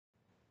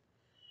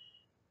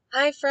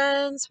Hi,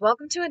 friends.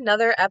 Welcome to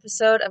another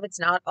episode of It's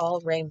Not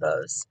All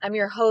Rainbows. I'm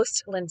your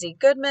host, Lindsay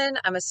Goodman.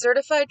 I'm a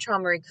certified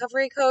trauma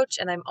recovery coach,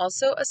 and I'm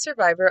also a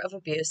survivor of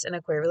abuse in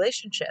a queer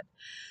relationship.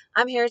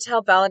 I'm here to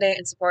help validate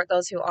and support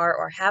those who are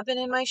or have been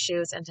in my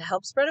shoes and to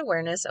help spread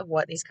awareness of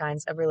what these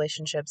kinds of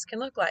relationships can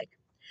look like.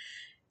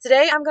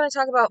 Today, I'm going to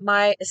talk about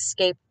my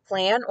escape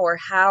plan or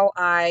how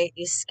I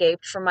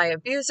escaped from my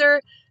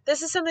abuser.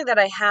 This is something that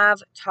I have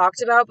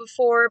talked about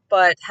before,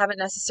 but haven't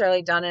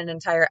necessarily done an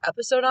entire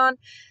episode on.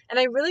 And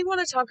I really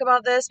want to talk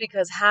about this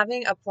because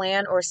having a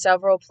plan or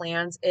several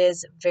plans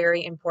is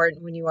very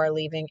important when you are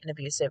leaving an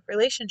abusive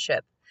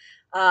relationship.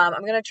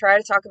 I'm going to try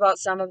to talk about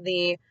some of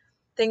the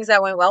things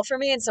that went well for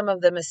me and some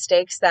of the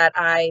mistakes that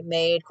I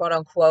made, quote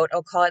unquote.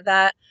 I'll call it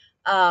that.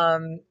 A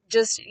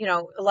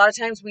lot of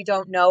times we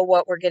don't know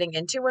what we're getting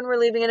into when we're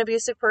leaving an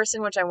abusive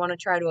person, which I want to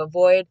try to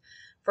avoid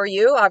for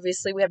you.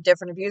 Obviously, we have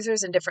different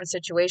abusers in different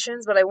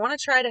situations, but I want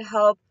to try to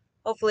help.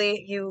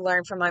 Hopefully, you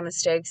learn from my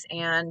mistakes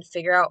and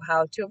figure out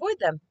how to avoid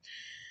them.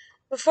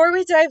 Before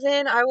we dive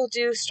in, I will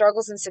do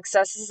struggles and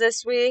successes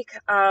this week.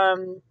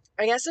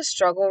 I guess the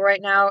struggle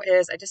right now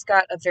is I just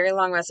got a very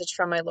long message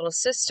from my little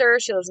sister.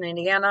 She lives in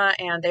Indiana,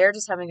 and they're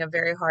just having a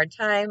very hard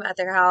time at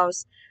their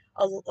house.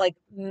 Like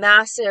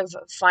massive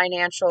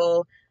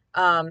financial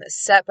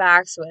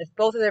setbacks with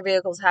both of their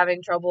vehicles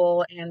having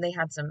trouble, and they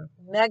had some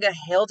mega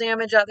hail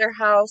damage at their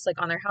house,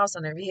 like on their house,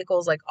 on their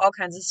vehicles, like all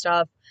kinds of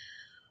stuff,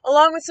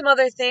 along with some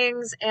other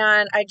things.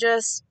 And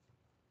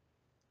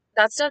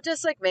that stuff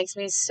just like makes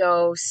me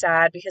so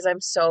sad because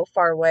I'm so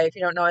far away. If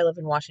you don't know, I live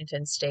in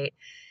Washington State.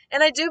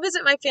 And I do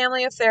visit my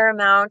family a fair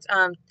amount.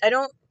 I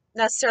don't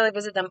necessarily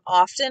visit them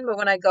often, but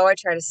when I go, I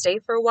try to stay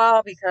for a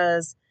while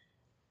because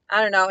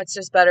I don't know, it's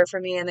just better for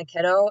me and the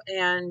kiddo.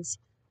 And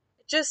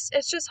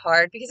it's just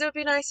hard because it would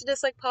be nice to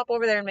just like pop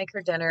over there and make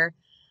her dinner.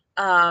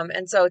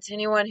 And so to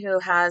anyone who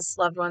has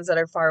loved ones that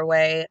are far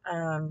away,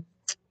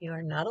 you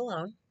are not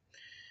alone.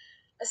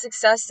 A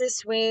success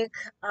this week.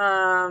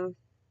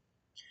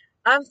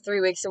 I'm 3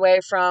 weeks away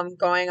from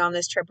going on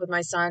this trip with my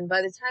son.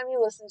 By the time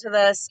you listen to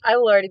this, I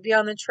will already be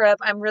on the trip.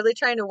 I'm really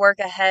trying to work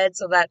ahead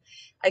so that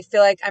I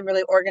feel like I'm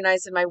really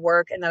organized in my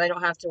work and that I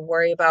don't have to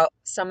worry about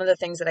some of the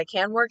things that I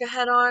can work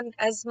ahead on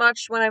as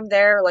much when I'm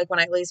there. Like when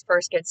I at least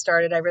first get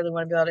started, I really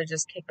want to be able to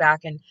just kick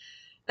back and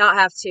not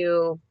have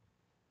to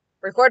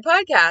record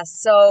podcasts.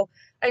 So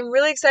I'm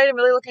really excited. I'm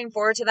really looking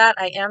forward to that.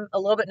 I am a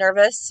little bit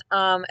nervous,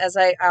 as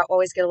I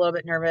always get a little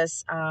bit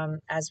nervous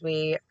as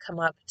we come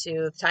up to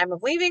the time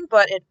of leaving,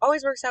 but it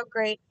always works out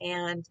great.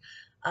 And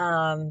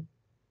um,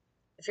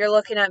 if you're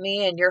looking at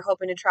me and you're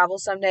hoping to travel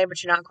someday,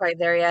 but you're not quite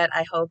there yet,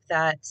 I hope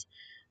that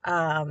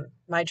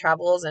my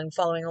travels and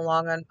following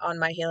along on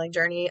my healing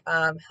journey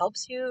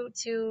helps you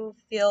to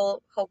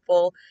feel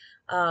hopeful.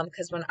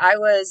 Because when I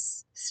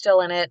was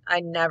still in it,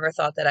 I never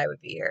thought that I would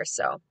be here.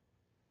 So,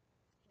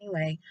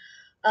 anyway,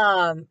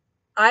 um,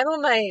 I'm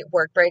on my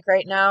work break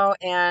right now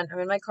and I'm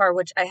in my car,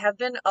 which I have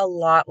been a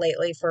lot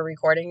lately for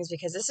recordings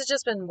because this has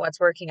just been what's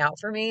working out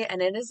for me.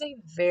 And it is a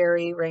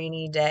very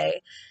rainy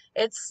day.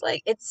 It's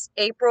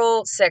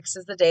April 6th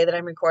is the day that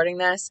I'm recording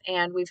this.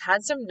 And we've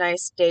had some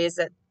nice days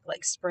that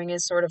like spring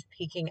is sort of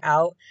peeking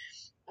out.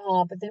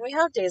 But then we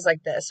have days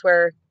like this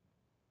where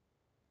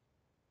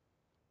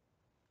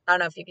I don't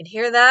know if you can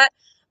hear that.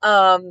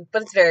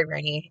 But it's very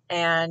rainy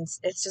and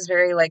it's just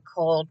very like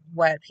cold,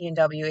 wet,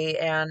 P&W,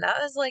 and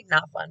that is like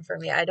not fun for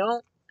me. I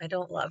don't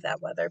love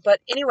that weather. But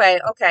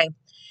anyway, okay.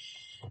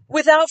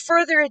 Without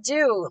further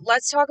ado,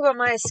 let's talk about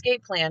my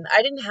escape plan.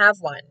 I didn't have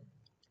one.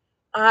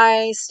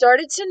 I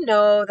started to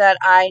know that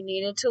I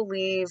needed to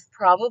leave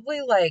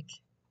probably like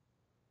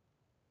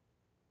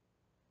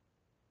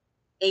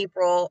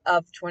April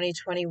of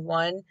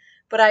 2021,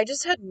 but I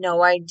just had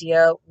no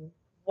idea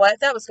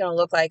what that was going to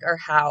look like or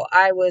how.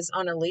 I was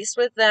on a lease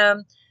with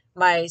them.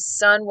 My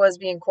son was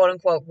being quote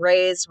unquote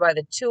raised by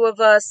the two of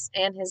us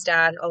and his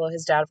dad, although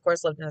his dad, of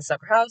course, lived in a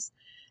separate house.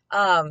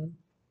 Um,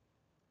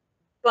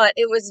 but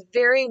it was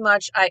very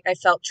much, I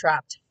felt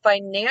trapped.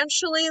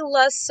 Financially,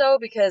 less so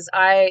because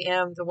I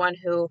am the one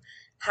who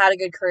had a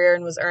good career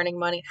and was earning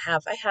money.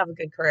 I have a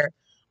good career.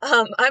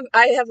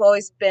 I have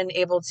always been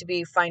able to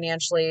be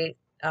financially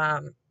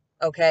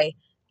okay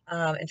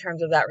in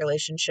terms of that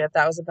relationship.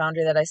 That was a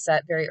boundary that I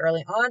set very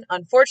early on.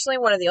 Unfortunately,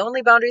 one of the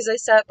only boundaries I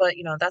set, but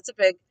that's a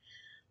big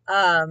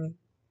um,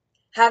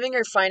 having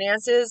your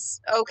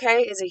finances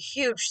okay is a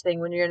huge thing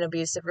when you're in an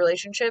abusive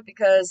relationship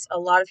because a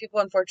lot of people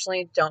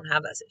unfortunately don't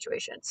have that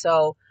situation.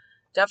 So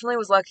definitely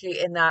was lucky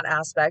in that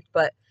aspect.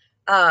 But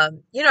I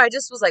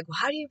just was like, well,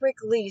 how do you break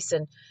a lease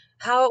and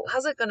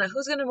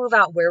who's gonna move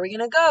out? Where are we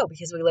gonna go?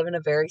 Because we live in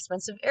a very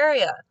expensive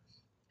area.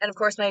 And of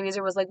course my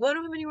abuser was like, well, I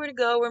don't have anywhere to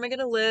go. Where am I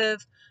gonna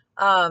live?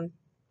 Um,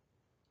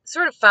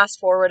 Sort of fast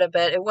forward a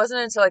bit. It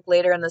wasn't until like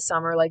later in the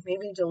summer, like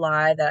maybe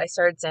July, that I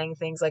started saying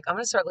things like, I'm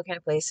gonna start looking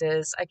at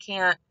places. I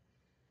can't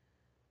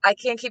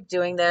keep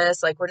doing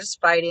this. Like, we're just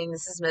fighting.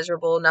 This is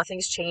miserable.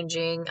 Nothing's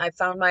changing. I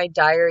found my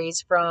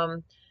diaries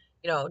from,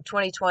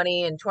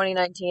 2020 and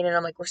 2019, and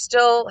I'm like, we're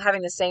still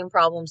having the same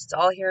problems. It's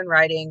all here in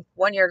writing.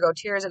 1 year ago,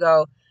 2 years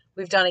ago,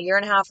 We've done a year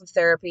and a half of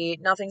therapy.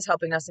 Nothing's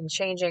helping us in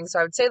changing. So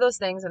I would say those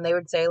things and they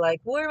would say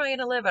like, where am I going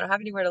to live? I don't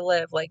have anywhere to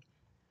live. Like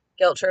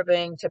guilt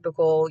tripping,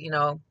 typical,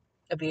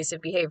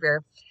 abusive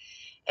behavior.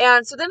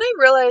 And so then I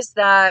realized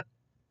that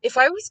if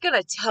I was going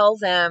to tell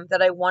them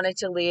that I wanted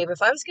to leave,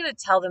 if I was going to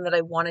tell them that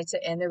I wanted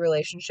to end the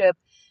relationship,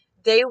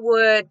 they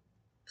would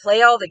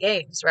play all the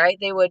games, right?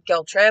 They would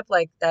guilt trip,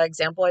 like that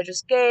example I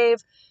just gave.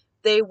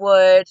 They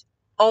would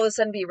all of a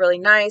sudden be really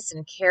nice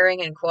and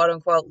caring and quote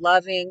unquote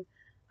loving,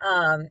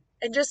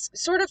 and just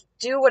sort of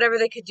do whatever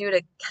they could do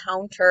to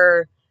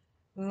counter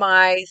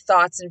my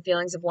thoughts and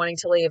feelings of wanting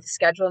to leave.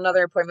 Schedule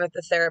another appointment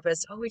with the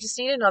therapist. Oh, we just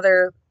need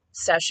another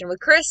session with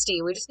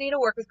Christy. We just need to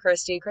work with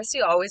Christy.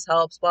 Christy always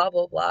helps, blah,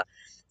 blah, blah.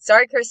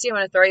 Sorry, Christy, I'm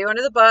going to throw you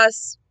under the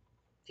bus.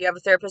 If you have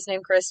a therapist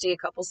named Christy, a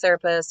couples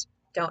therapist,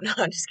 don't know,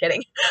 I'm just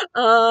kidding.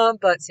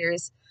 But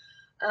serious.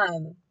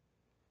 Um,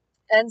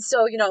 and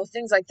so,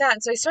 things like that.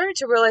 And so I started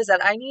to realize that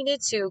I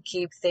needed to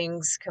keep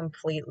things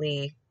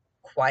completely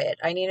quiet.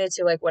 I needed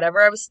to, like, whatever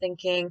I was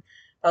thinking, if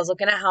I was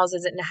looking at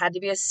houses, it had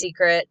to be a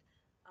secret.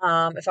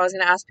 If I was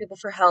going to ask people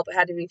for help, it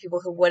had to be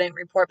people who wouldn't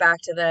report back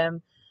to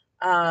them.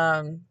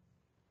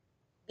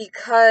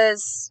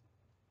 Because,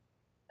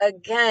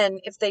 again,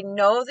 if they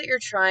know that you're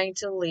trying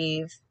to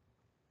leave,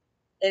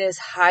 it is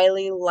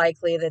highly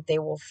likely that they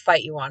will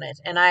fight you on it.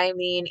 And I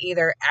mean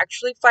either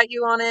actually fight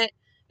you on it,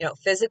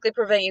 physically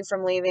prevent you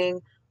from leaving,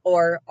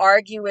 or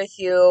argue with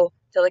you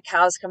till the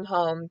cows come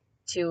home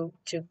to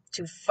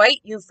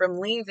fight you from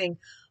leaving.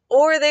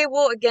 Or they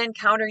will again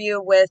counter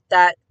you with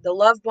the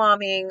love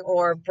bombing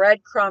or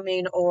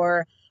breadcrumbing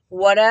or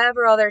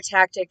whatever other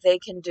tactic they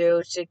can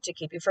do to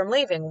keep you from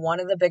leaving. One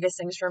of the biggest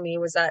things for me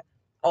was that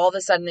all of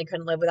a sudden they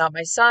couldn't live without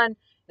my son.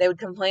 They would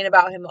complain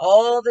about him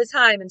all the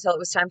time until it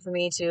was time for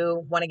me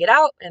to want to get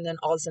out, and then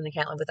all of a sudden they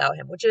can't live without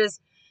him, which is,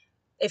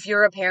 if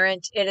you're a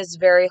parent, it is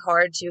very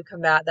hard to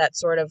combat that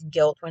sort of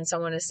guilt when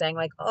someone is saying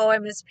like, oh,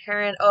 I'm his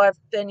parent. Oh, I've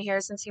been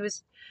here since he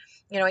was,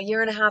 a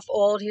year and a half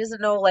old. He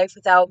doesn't know life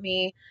without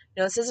me.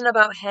 This isn't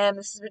about him.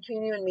 This is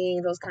between you and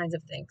me, those kinds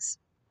of things.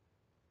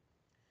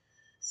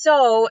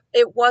 So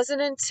it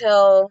wasn't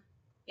until,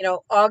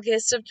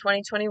 August of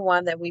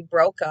 2021 that we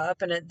broke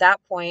up. And at that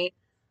point,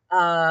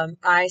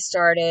 I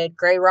started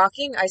gray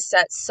rocking. I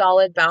set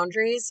solid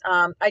boundaries.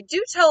 I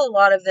do tell a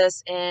lot of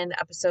this in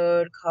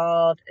episode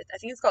called, I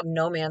think it's called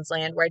No Man's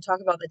Land, where I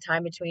talk about the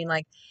time between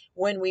like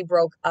when we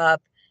broke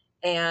up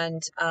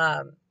and,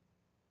 and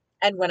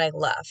when I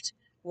left,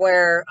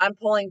 where I'm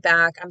pulling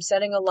back. I'm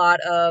setting a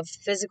lot of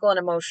physical and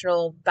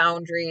emotional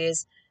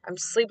boundaries. I'm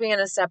sleeping in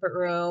a separate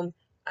room.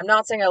 I'm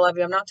not saying I love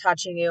you. I'm not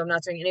touching you. I'm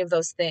not doing any of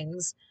those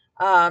things.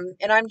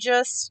 And I'm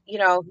just,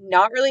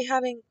 not really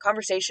having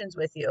conversations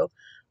with you.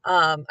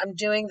 I'm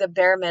doing the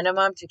bare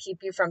minimum to keep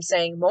you from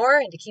saying more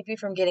and to keep you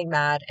from getting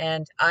mad.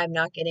 And I'm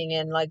not getting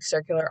in like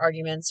circular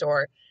arguments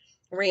or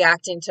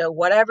reacting to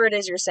whatever it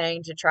is you're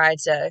saying to try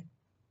to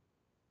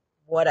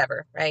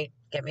whatever, right?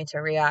 Get me to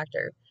react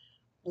or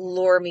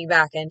lure me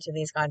back into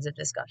these kinds of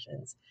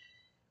discussions.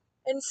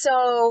 And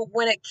so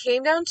when it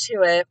came down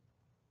to it,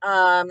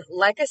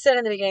 like I said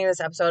in the beginning of this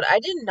episode, I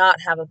did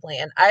not have a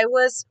plan. I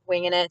was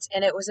winging it,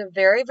 and it was a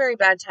very, very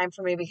bad time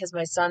for me because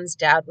my son's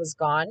dad was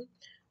gone.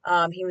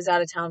 He was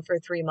out of town for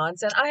 3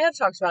 months, and I have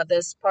talked about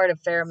this part a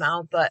fair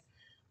amount, but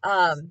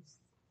um,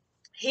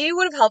 he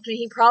would have helped me.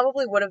 He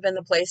probably would have been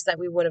the place that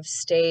we would have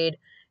stayed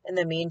in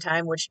the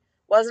meantime, which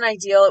wasn't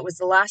ideal. It was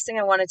the last thing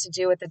I wanted to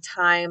do at the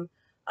time.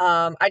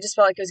 I just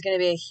felt like it was going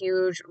to be a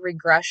huge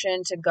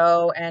regression to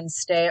go and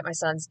stay at my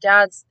son's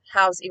dad's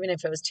house, even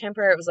if it was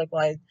temporary. It was like,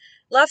 well, I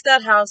left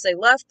that house, I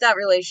left that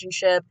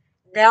relationship.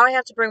 Now I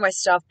have to bring my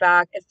stuff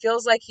back. It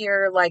feels like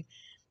you're like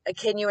a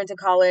kid you went to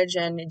college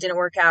and it didn't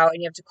work out,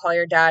 and you have to call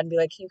your dad and be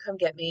like, can you come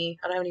get me?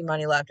 I don't have any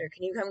money left. Or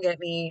can you come get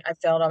me? I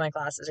failed all my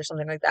classes or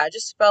something like that. It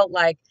just felt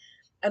like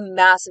a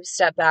massive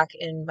step back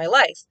in my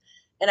life.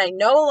 And I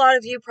know a lot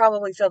of you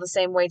probably feel the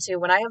same way too.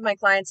 When I have my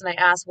clients and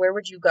I ask, where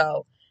would you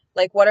go?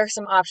 Like, what are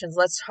some options?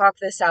 Let's talk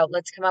this out.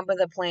 Let's come up with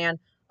a plan.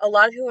 A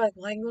lot of people are like,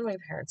 well, I can go to my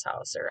parents'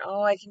 house, or,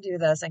 oh, I can do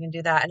this, I can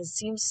do that. And it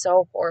seems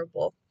so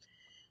horrible.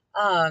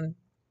 Um,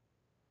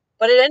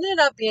 but it ended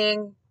up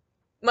being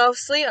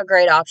mostly a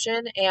great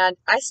option. And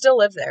I still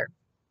live there,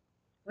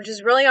 which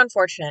is really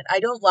unfortunate.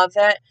 I don't love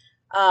that.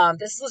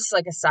 This is just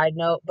like a side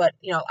note, but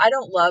I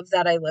don't love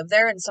that I live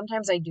there, and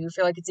sometimes I do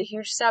feel like it's a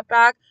huge step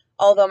back.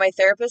 Although my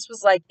therapist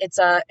was like, it's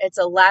a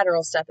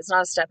lateral step. It's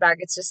not a step back.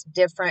 It's just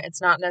different.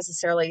 It's not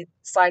necessarily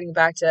sliding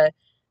back to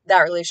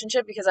that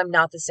relationship because I'm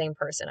not the same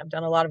person. I've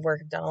done a lot of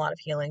work. I've done a lot of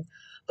healing.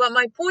 But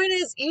my point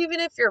is, even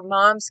if your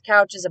mom's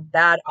couch is a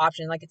bad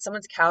option, like it's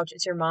someone's couch,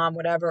 it's your mom,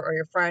 whatever, or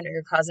your friend or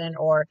your cousin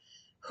or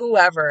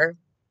whoever,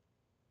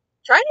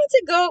 try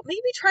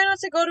not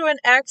to go to an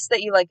ex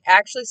that you like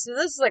actually. So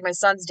this is like my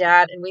son's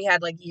dad, and we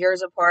had like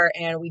years apart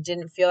and we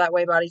didn't feel that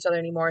way about each other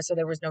anymore, so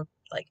there was no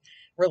like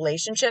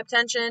relationship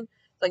tension.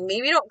 Like,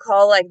 maybe don't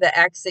call like the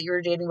ex that you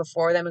were dating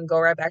before them and go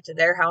right back to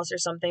their house or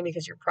something,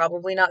 because you're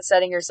probably not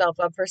setting yourself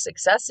up for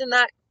success in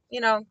that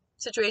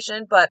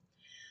situation. But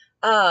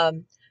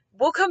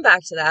we'll come back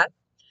to that.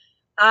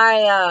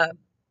 I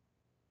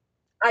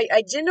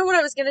I didn't know what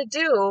I was gonna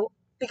do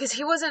because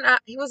he wasn't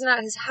at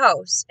his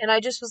house. And I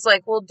just was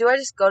like, well, do I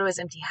just go to his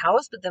empty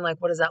house? But then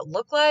like what does that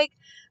look like?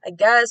 I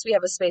guess we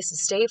have a space to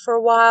stay for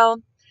a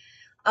while.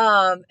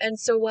 And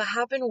so what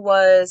happened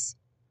was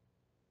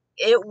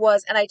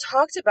and I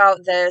talked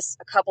about this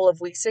a couple of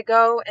weeks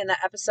ago in the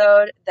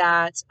episode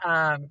that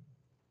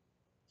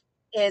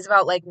is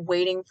about like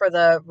waiting for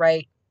the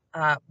right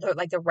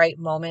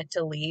moment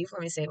to leave.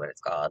 Let me see what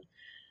it's called.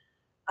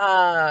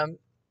 Um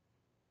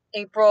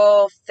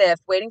April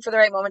 5th, waiting for the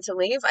right moment to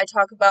leave. I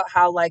talk about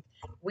how like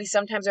we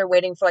sometimes are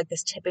waiting for like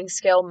this tipping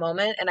scale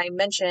moment, and I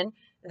mentioned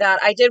that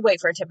I did wait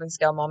for a tipping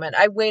scale moment.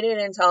 I waited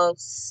until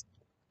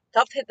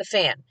stuff hit the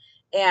fan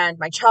and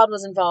my child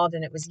was involved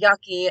and it was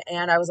yucky,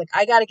 and I was like,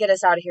 I got to get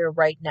us out of here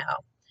right now.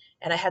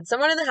 And I had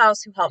someone in the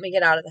house who helped me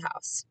get out of the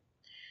house.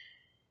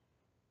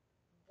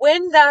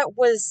 When that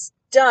was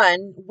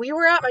done, we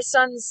were at my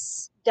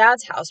son's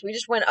dad's house. We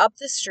just went up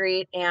the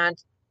street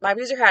and my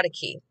abuser had a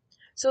key.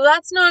 So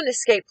that's not an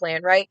escape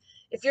plan, right?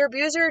 If your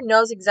abuser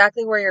knows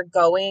exactly where you're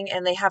going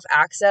and they have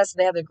access,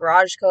 they have the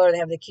garage code or they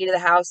have the key to the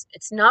house,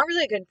 it's not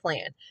really a good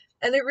plan.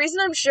 And the reason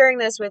I'm sharing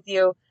this with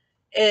you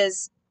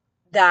is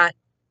that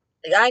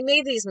I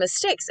made these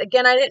mistakes.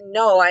 Again, I didn't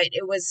know.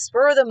 It was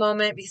spur of the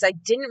moment because I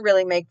didn't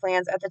really make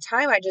plans. At the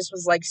time, I just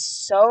was like,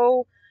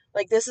 so,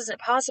 like, this isn't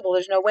possible.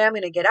 There's no way I'm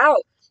going to get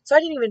out. So I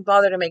didn't even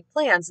bother to make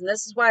plans. And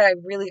this is why I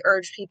really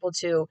urge people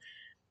to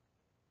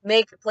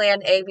make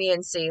plan A, B,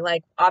 and C.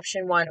 Like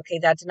option one, okay,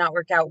 that did not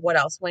work out. What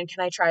else? When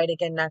can I try it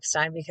again next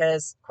time?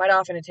 Because quite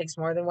often it takes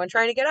more than one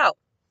try to get out,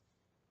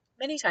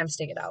 many times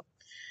to get out.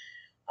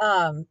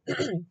 Um,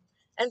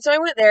 and so I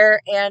went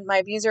there, and my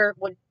abuser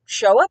would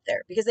show up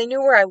there because they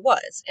knew where I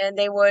was, and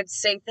they would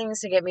say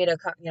things to get me to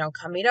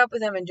come meet up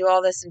with him and do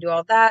all this and do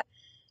all that.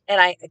 And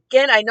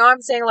I know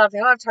I'm saying a lot of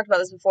things. I've talked about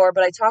this before,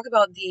 but I talk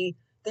about the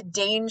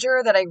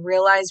danger that I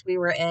realized we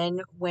were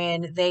in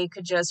when they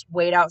could just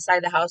wait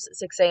outside the house at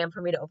 6 a.m.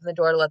 for me to open the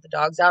door to let the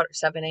dogs out, or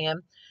 7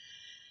 a.m.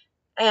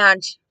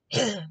 and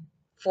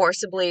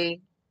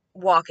forcibly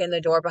walk in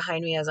the door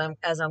behind me as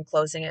I'm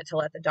closing it to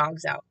let the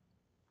dogs out.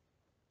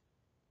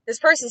 This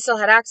person still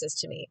had access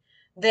to me.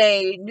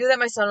 They knew that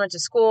my son went to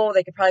school.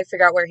 They could probably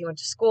figure out where he went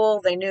to school.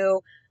 They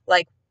knew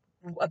like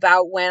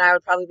about when I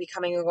would probably be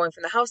coming and going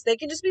from the house. They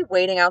can just be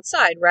waiting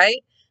outside, right?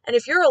 And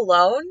if you're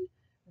alone,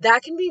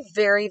 that can be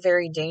very,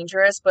 very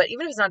dangerous. But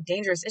even if it's not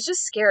dangerous, it's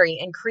just scary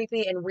and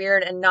creepy and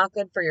weird and not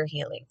good for your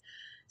healing.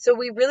 So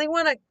we really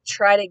want to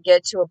try to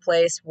get to a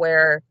place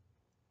where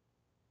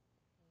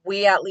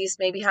we at least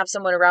maybe have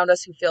someone around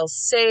us who feels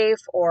safe,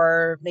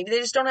 or maybe they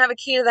just don't have a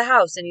key to the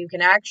house and you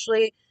can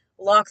actually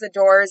lock the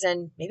doors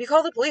and maybe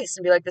call the police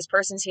and be like, this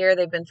person's here,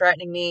 they've been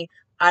threatening me,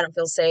 I don't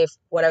feel safe,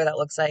 whatever that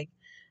looks like.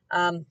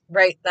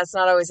 Right, that's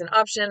not always an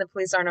option. The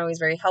police aren't always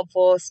very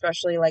helpful,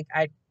 especially like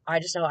I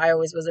just know I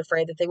always was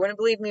afraid that they wouldn't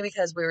believe me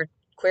because we were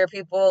queer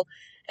people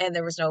and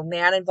there was no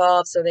man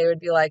involved, so they would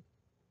be like,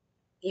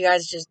 you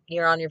guys just,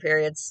 you're on your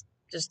periods,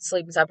 just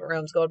sleep in separate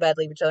rooms, go to bed,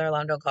 leave each other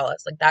alone, don't call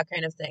us, like that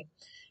kind of thing.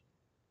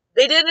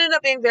 They did end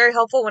up being very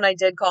helpful when I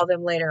did call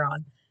them later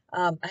on.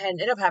 I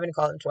ended up having to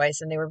call them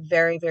twice, and they were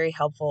very, very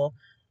helpful,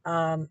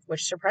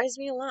 which surprised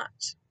me a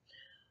lot.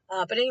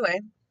 But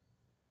anyway,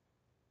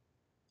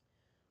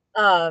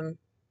 um,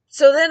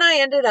 so then I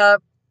ended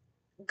up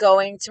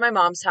going to my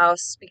mom's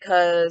house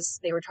because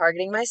they were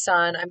targeting my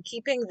son. I'm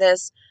keeping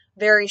this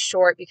very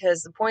short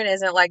because the point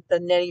isn't like the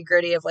nitty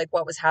gritty of like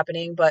what was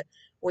happening, but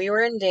we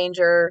were in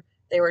danger.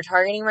 They were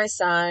targeting my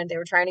son. They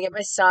were trying to get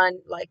my son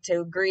like to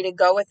agree to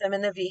go with them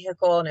in the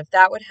vehicle. And if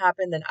that would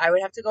happen, then I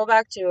would have to go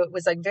back to it.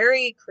 Was like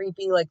very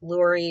creepy, like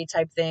lurie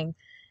type thing.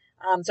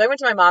 So I went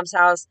to my mom's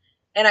house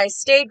and I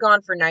stayed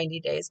gone for 90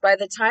 days. By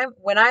the time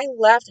when I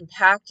left and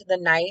packed the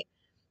night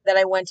that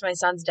I went to my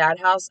son's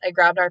dad's house, I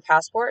grabbed our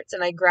passports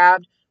and I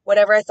grabbed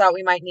whatever I thought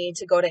we might need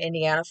to go to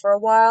Indiana for a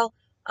while.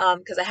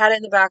 Because I had it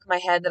in the back of my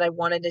head that I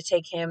wanted to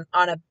take him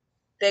on a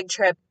big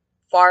trip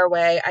far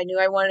away. I knew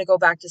I wanted to go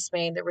back to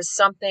Spain. There was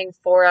something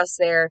for us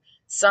there,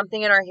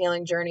 something in our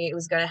healing journey. It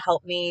was going to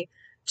help me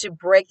to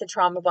break the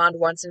trauma bond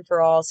once and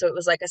for all. So it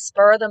was like a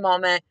spur of the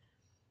moment.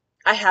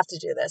 I have to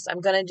do this.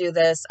 I'm going to do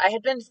this. I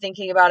had been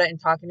thinking about it and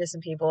talking to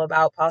some people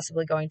about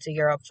possibly going to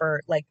Europe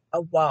for like a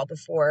while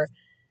before,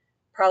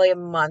 probably a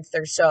month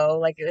or so,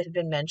 like it had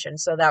been mentioned.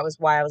 So that was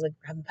why I was like,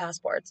 grabbing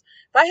passports.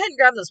 If I hadn't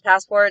grabbed those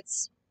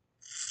passports,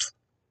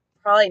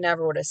 probably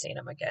never would have seen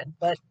them again,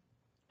 but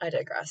I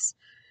digress.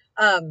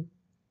 Um,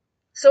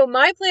 so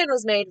my plan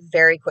was made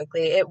very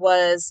quickly. It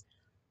was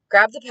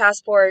grab the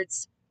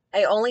passports.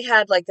 I only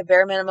had like the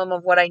bare minimum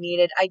of what I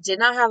needed. I did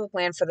not have a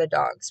plan for the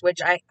dogs, which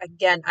I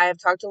have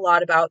talked a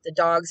lot about the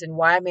dogs and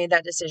why I made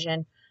that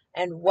decision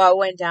and what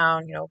went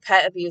down. You know,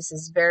 pet abuse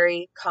is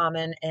very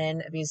common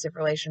in abusive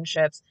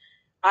relationships.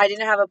 I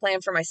didn't have a plan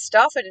for my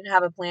stuff. I didn't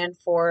have a plan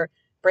for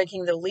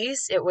breaking the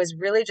lease. It was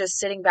really just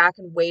sitting back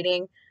and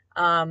waiting,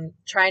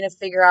 trying to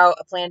figure out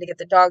a plan to get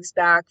the dogs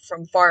back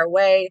from far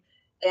away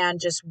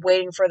and just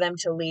waiting for them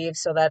to leave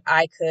so that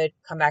I could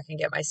come back and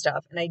get my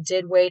stuff. And I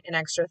did wait an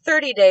extra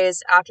 30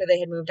 days after they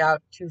had moved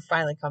out to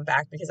finally come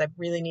back because I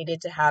really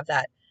needed to have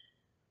that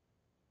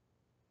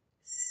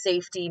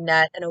safety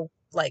net and a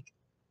like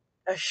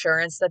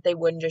assurance that they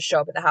wouldn't just show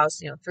up at the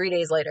house, 3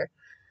 days later.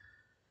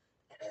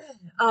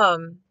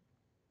 Um,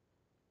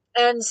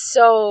 and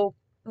so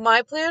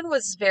my plan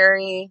was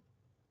very,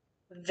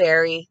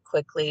 very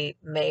quickly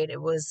made.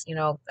 It was,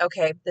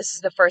 okay, this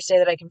is the first day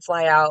that I can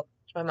fly out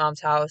to my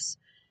mom's house,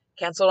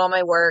 canceled all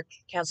my work,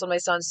 canceled my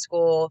son's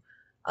school,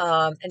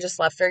 and just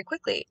left very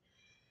quickly.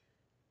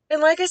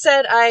 And like I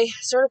said, I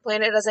sort of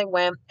planned it as I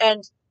went.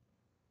 And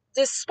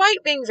despite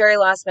being very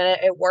last minute,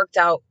 it worked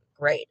out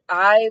great.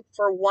 I,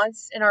 for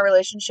once in our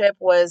relationship,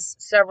 was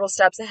several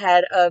steps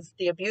ahead of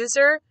the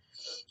abuser.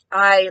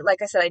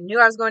 Like I said, I knew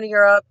I was going to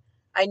Europe.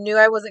 I knew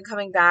I wasn't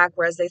coming back,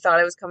 whereas they thought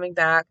I was coming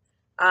back.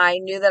 I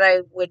knew that I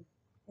would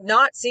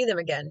not see them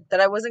again, that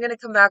I wasn't going to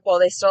come back while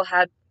they still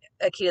had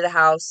a key to the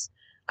house.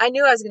 I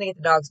knew I was going to get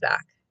the dogs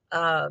back.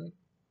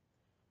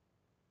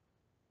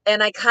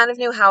 And I kind of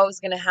knew how it was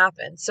going to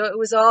happen. So it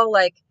was all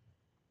like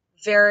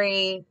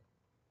very,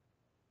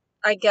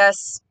 I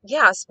guess,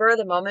 yeah, spur of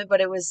the moment, but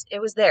it was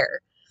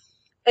there.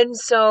 And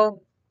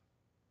so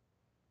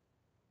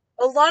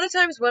a lot of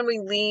times when we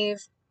leave,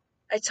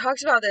 I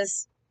talked about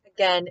this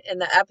again in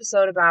the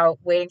episode about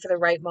waiting for the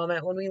right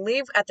moment. When we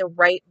leave at the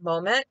right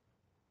moment,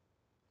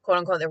 quote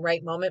unquote, the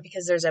right moment,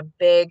 because there's a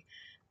big,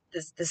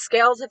 the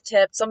scales have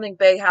tipped, something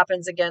big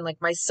happens again. Like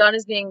my son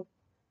is being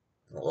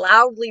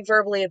loudly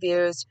verbally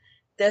abused.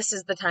 This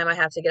is the time I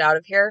have to get out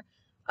of here.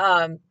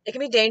 It can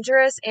be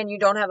dangerous and you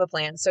don't have a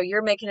plan. So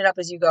you're making it up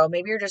as you go.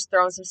 Maybe you're just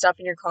throwing some stuff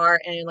in your car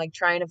and like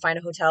trying to find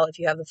a hotel if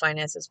you have the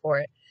finances for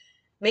it.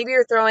 Maybe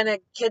you're throwing the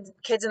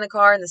kids in the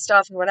car and the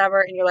stuff and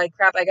whatever, and you're like,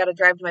 crap, I got to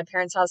drive to my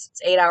parents' house.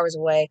 It's 8 hours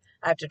away.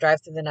 I have to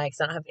drive through the night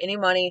because I don't have any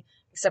money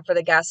except for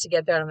the gas to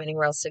get there. I don't have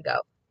anywhere else to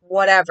go.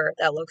 Whatever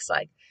that looks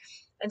like.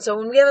 And so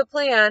when we have a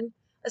plan,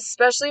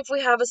 especially if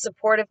we have a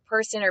supportive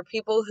person or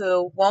people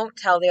who won't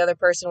tell the other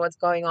person what's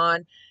going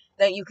on,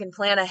 that you can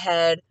plan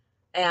ahead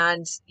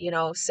and,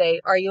 say,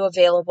 are you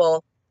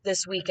available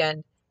this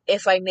weekend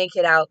if I make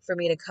it out for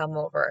me to come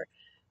over?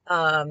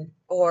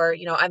 Or,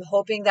 I'm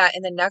hoping that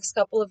in the next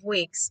couple of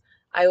weeks,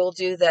 I will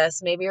do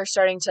this. Maybe you're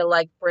starting to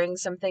like bring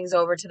some things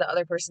over to the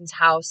other person's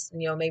house.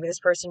 And, maybe this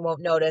person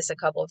won't notice a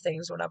couple of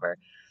things, whatever.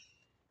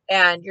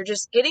 And you're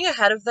just getting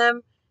ahead of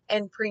them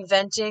and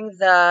preventing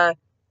the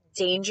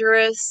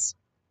dangerous,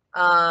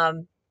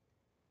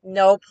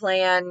 no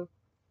plan,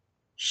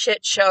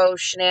 shit show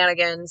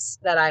shenanigans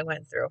that I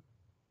went through.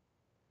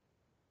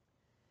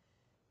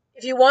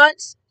 If you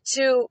want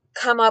to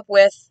come up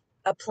with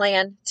a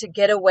plan to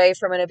get away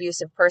from an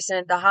abusive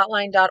person, the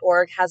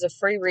hotline.org has a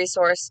free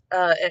resource.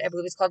 I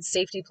believe it's called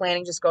Safety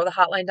Planning. Just go to the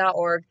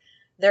hotline.org.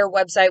 Their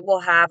website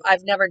will have,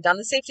 I've never done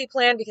the safety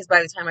plan because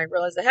by the time I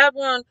realized I had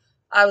one,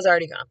 I was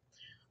already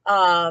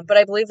gone. But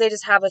I believe they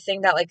just have a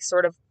thing that like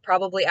sort of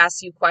probably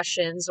asks you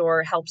questions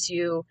or helps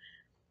you,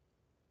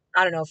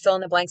 I don't know, fill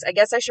in the blanks. I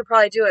guess I should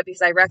probably do it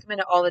because I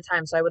recommend it all the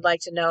time. So I would like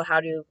to know how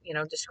to,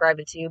 describe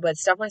it to you, but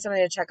it's definitely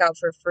something to check out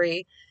for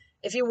free.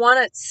 If you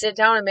want to sit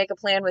down and make a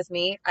plan with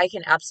me, I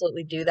can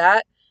absolutely do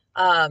that.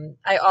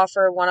 I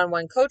offer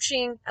one-on-one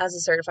coaching as a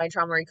certified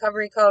trauma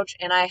recovery coach,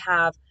 and I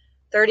have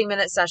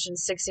 30-minute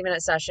sessions,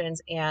 60-minute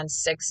sessions, and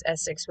a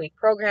 6-week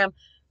program.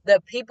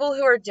 The people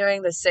who are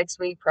doing the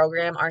 6-week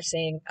program are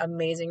seeing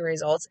amazing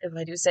results. If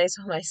I do say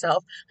so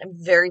myself, I'm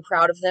very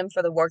proud of them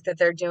for the work that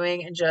they're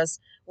doing and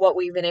just what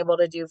we've been able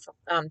to do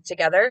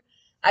together.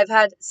 I've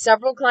had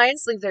several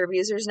clients leave their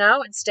abusers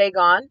now and stay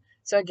gone.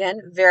 So again,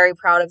 very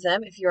proud of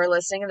them. If you're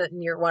listening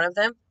and you're one of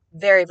them,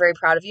 very, very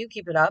proud of you.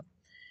 Keep it up.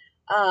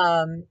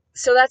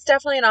 So that's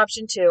definitely an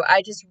option too.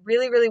 I just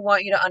really, really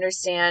want you to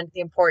understand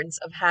the importance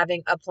of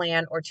having a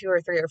plan or 2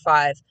 or 3 or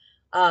 5,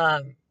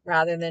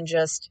 rather than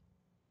just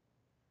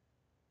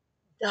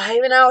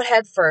diving out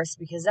head first,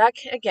 because that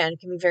again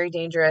can be very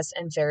dangerous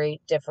and very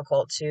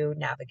difficult to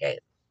navigate.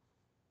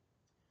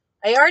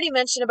 I already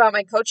mentioned about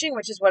my coaching,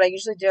 which is what I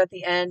usually do at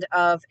the end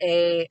of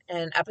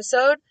an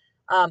episode.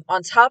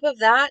 On top of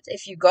that,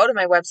 if you go to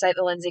my website,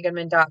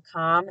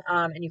 thelindsaygoodman.com,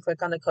 and you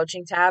click on the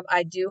coaching tab,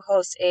 I do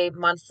host a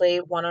monthly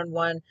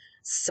one-on-one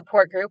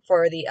support group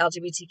for the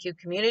LGBTQ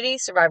community,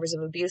 survivors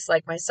of abuse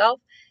like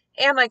myself,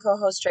 and my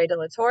co-host Trey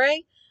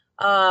DeLatorre.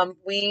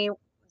 We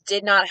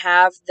did not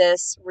have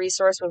this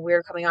resource when we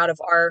were coming out of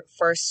our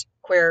first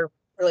queer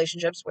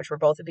relationships, which were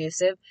both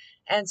abusive,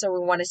 and so we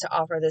wanted to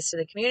offer this to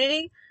the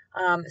community.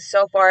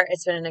 So far,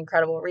 it's been an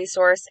incredible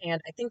resource, and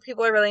I think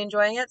people are really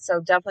enjoying it, so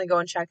definitely go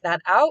and check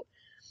that out.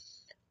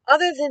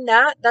 Other than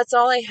that, that's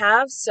all I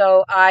have,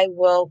 so I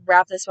will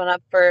wrap this one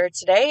up for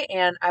today,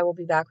 and I will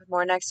be back with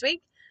more next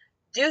week.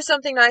 Do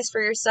something nice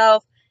for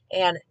yourself,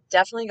 and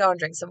definitely go and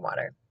drink some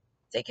water.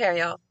 Take care,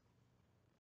 y'all.